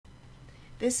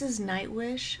This is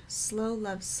Nightwish, Slow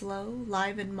Love Slow,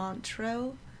 live in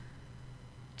Montreux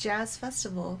Jazz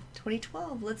Festival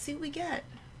 2012. Let's see what we get.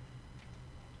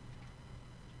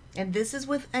 And this is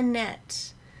with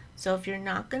Anette. So if you're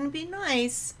not going to be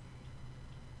nice,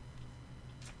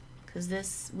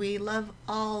 because we love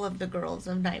all of the girls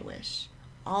of Nightwish,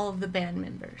 all of the band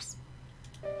members.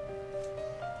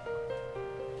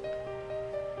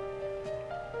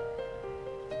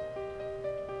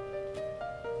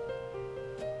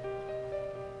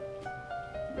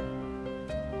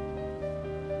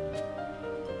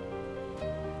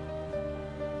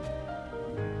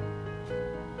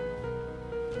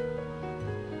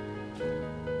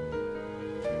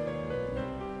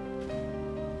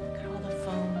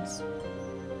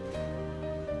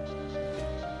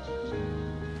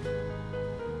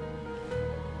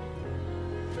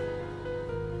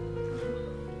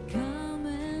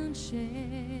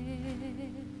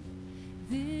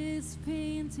 This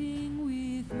painting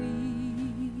with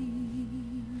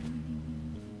me,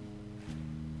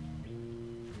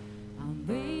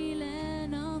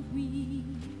 unveiling of me,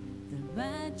 the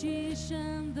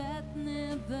magician that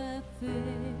never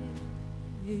fails.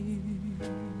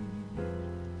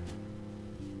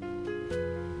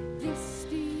 This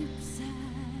deep sigh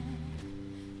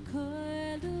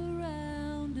coiled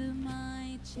around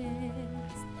my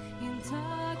chest,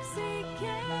 intoxicated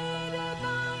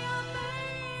by a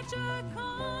major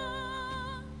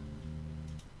call.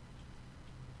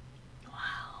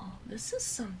 Wow, this is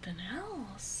something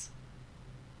else.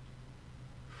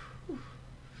 Whew.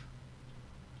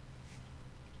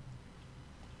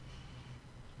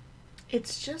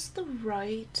 It's just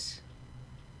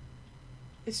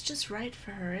right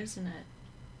for her, isn't it?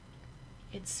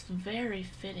 It's very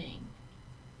fitting.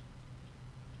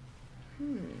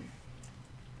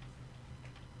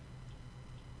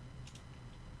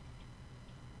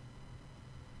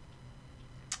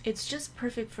 It's just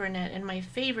perfect for Annette and my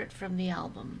favorite from the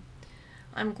album.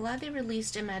 I'm glad they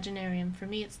released Imaginarium. For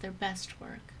me, it's their best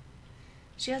work.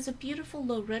 She has a beautiful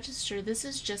low register. This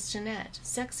is just Annette.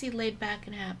 Sexy, laid back,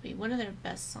 and happy. One of their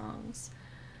best songs.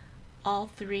 All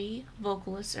three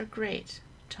vocalists are great.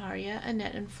 Tarja,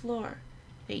 Annette, and Floor.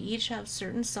 They each have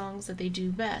certain songs that they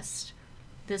do best.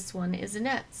 This one is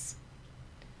Annette's,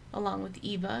 along with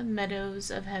Eva,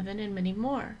 Meadows of Heaven, and many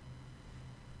more.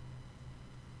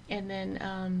 And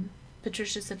then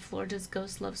Patricia said Floor does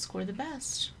Ghost Love score the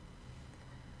best.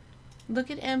 Look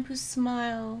at Empu's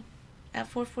smile at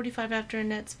 4:45 after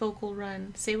Annette's vocal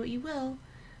run. Say what you will,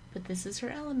 but this is her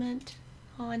element.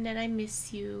 Oh, Annette, I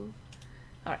miss you.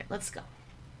 All right, let's go.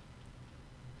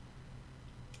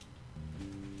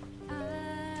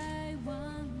 I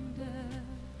wonder,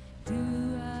 do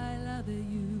I love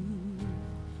you,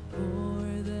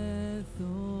 or the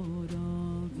thought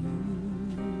of you?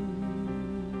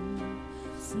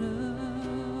 Slow,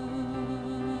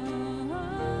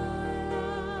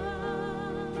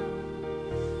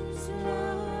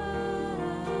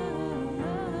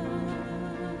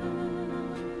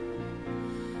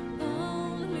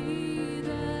 only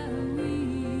the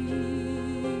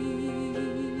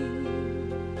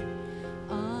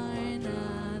are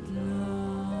not lonely.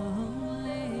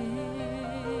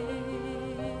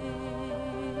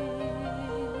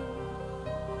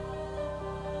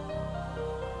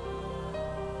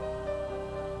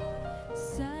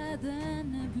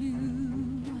 Southern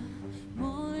blue,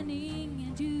 morning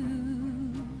and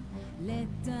dew, let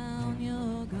down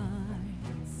your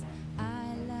guards,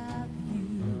 I love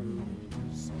you.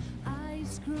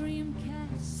 Ice cream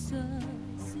castle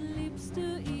slips to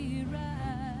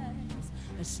erase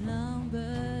a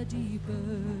slumber deeper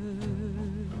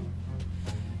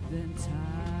than time.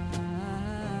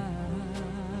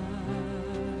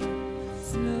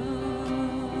 Slow.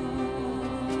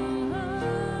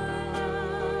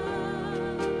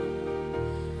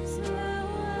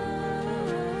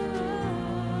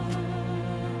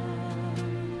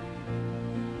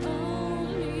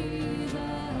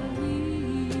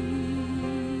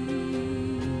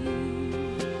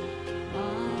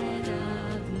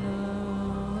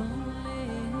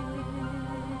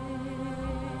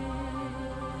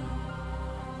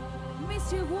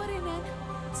 Monsieur Warinen,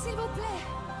 s'il vous plaît.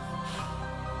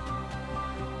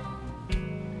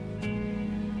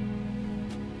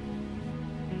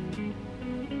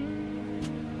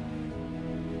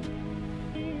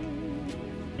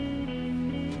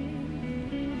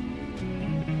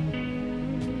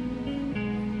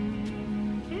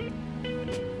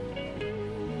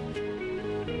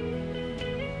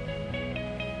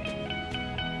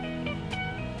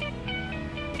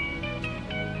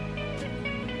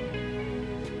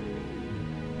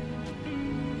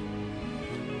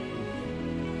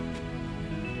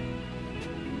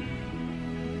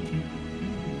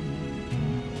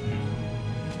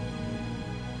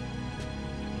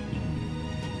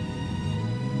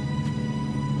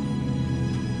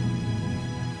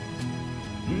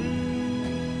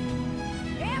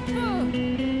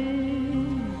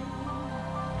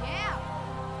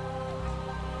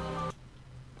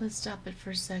 Let's stop it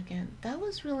for a second. That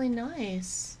was really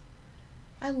nice.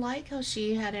 I like how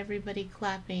she had everybody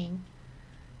clapping.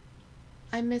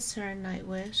 I miss her in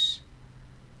Nightwish.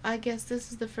 I guess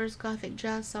this is the first gothic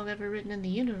jazz song ever written in the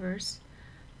universe.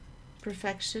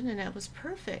 Perfection, and that was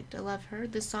perfect. I love her.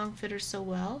 This song fit her so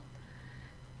well.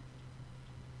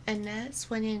 Anette,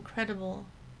 suena incredible.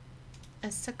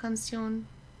 Esta canción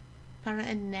para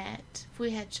Anette. Fue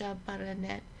hecha para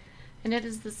Anette. Anette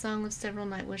is the song of several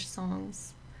Nightwish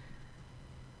songs.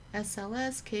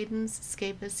 SLS, Cadence,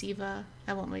 Escapist, Eva,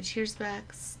 I Want My Tears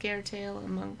Back, Scaretale,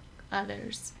 among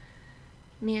others.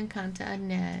 Me encanta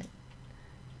Anette.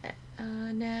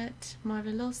 Anette,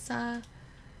 Marvelosa,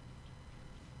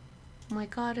 My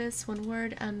Goddess, one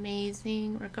word,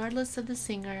 amazing. Regardless of the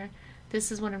singer,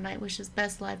 this is one of Nightwish's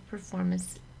best live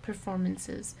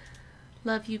performances.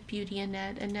 Love you, beauty,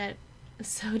 Anette. Anette is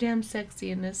so damn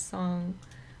sexy in this song.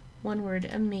 One word,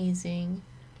 amazing.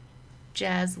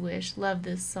 Jazz Wish, love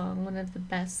this song. One of the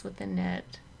best with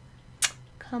Anette.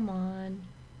 Come on.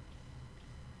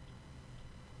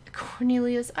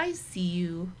 Cornelius, I see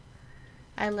you.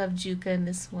 I love Juka in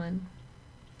this one.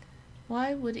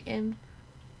 Why would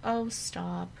Oh,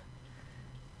 stop.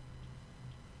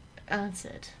 That's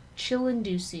it. Chill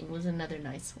Inducing was another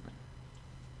nice one.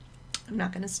 I'm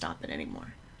not going to stop it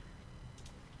anymore.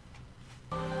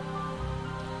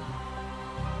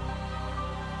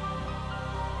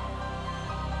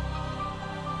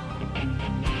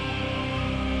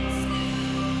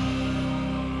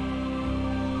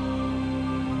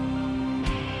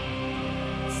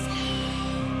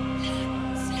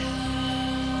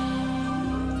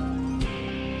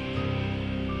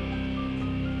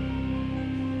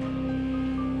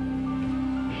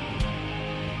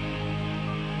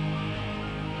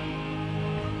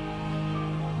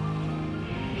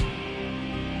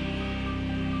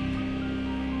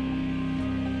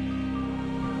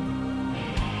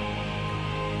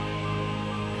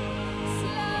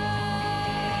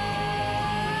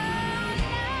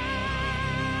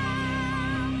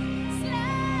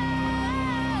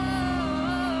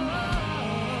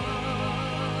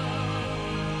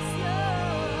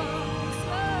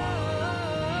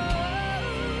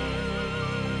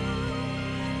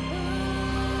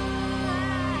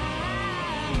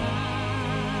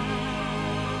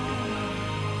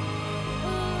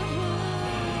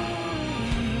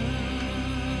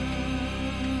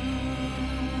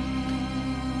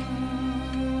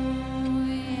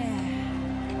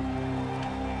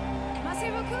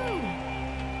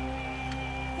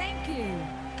 Thank you.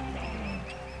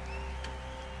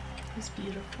 It's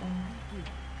beautiful.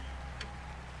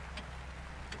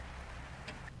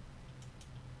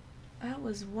 That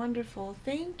was wonderful.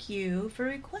 Thank you for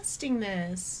requesting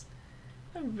this.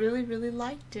 I really, really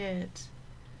liked it.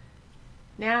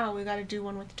 Now we gotta do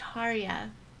one with Tarja.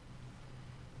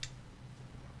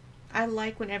 I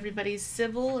like when everybody's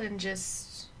civil and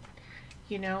just,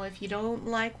 you know, if you don't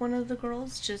like one of the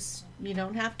girls, just, you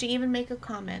don't have to even make a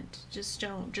comment. Just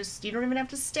don't. You don't even have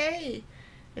to stay.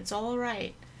 It's all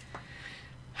right.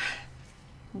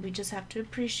 We just have to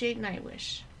appreciate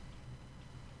Nightwish.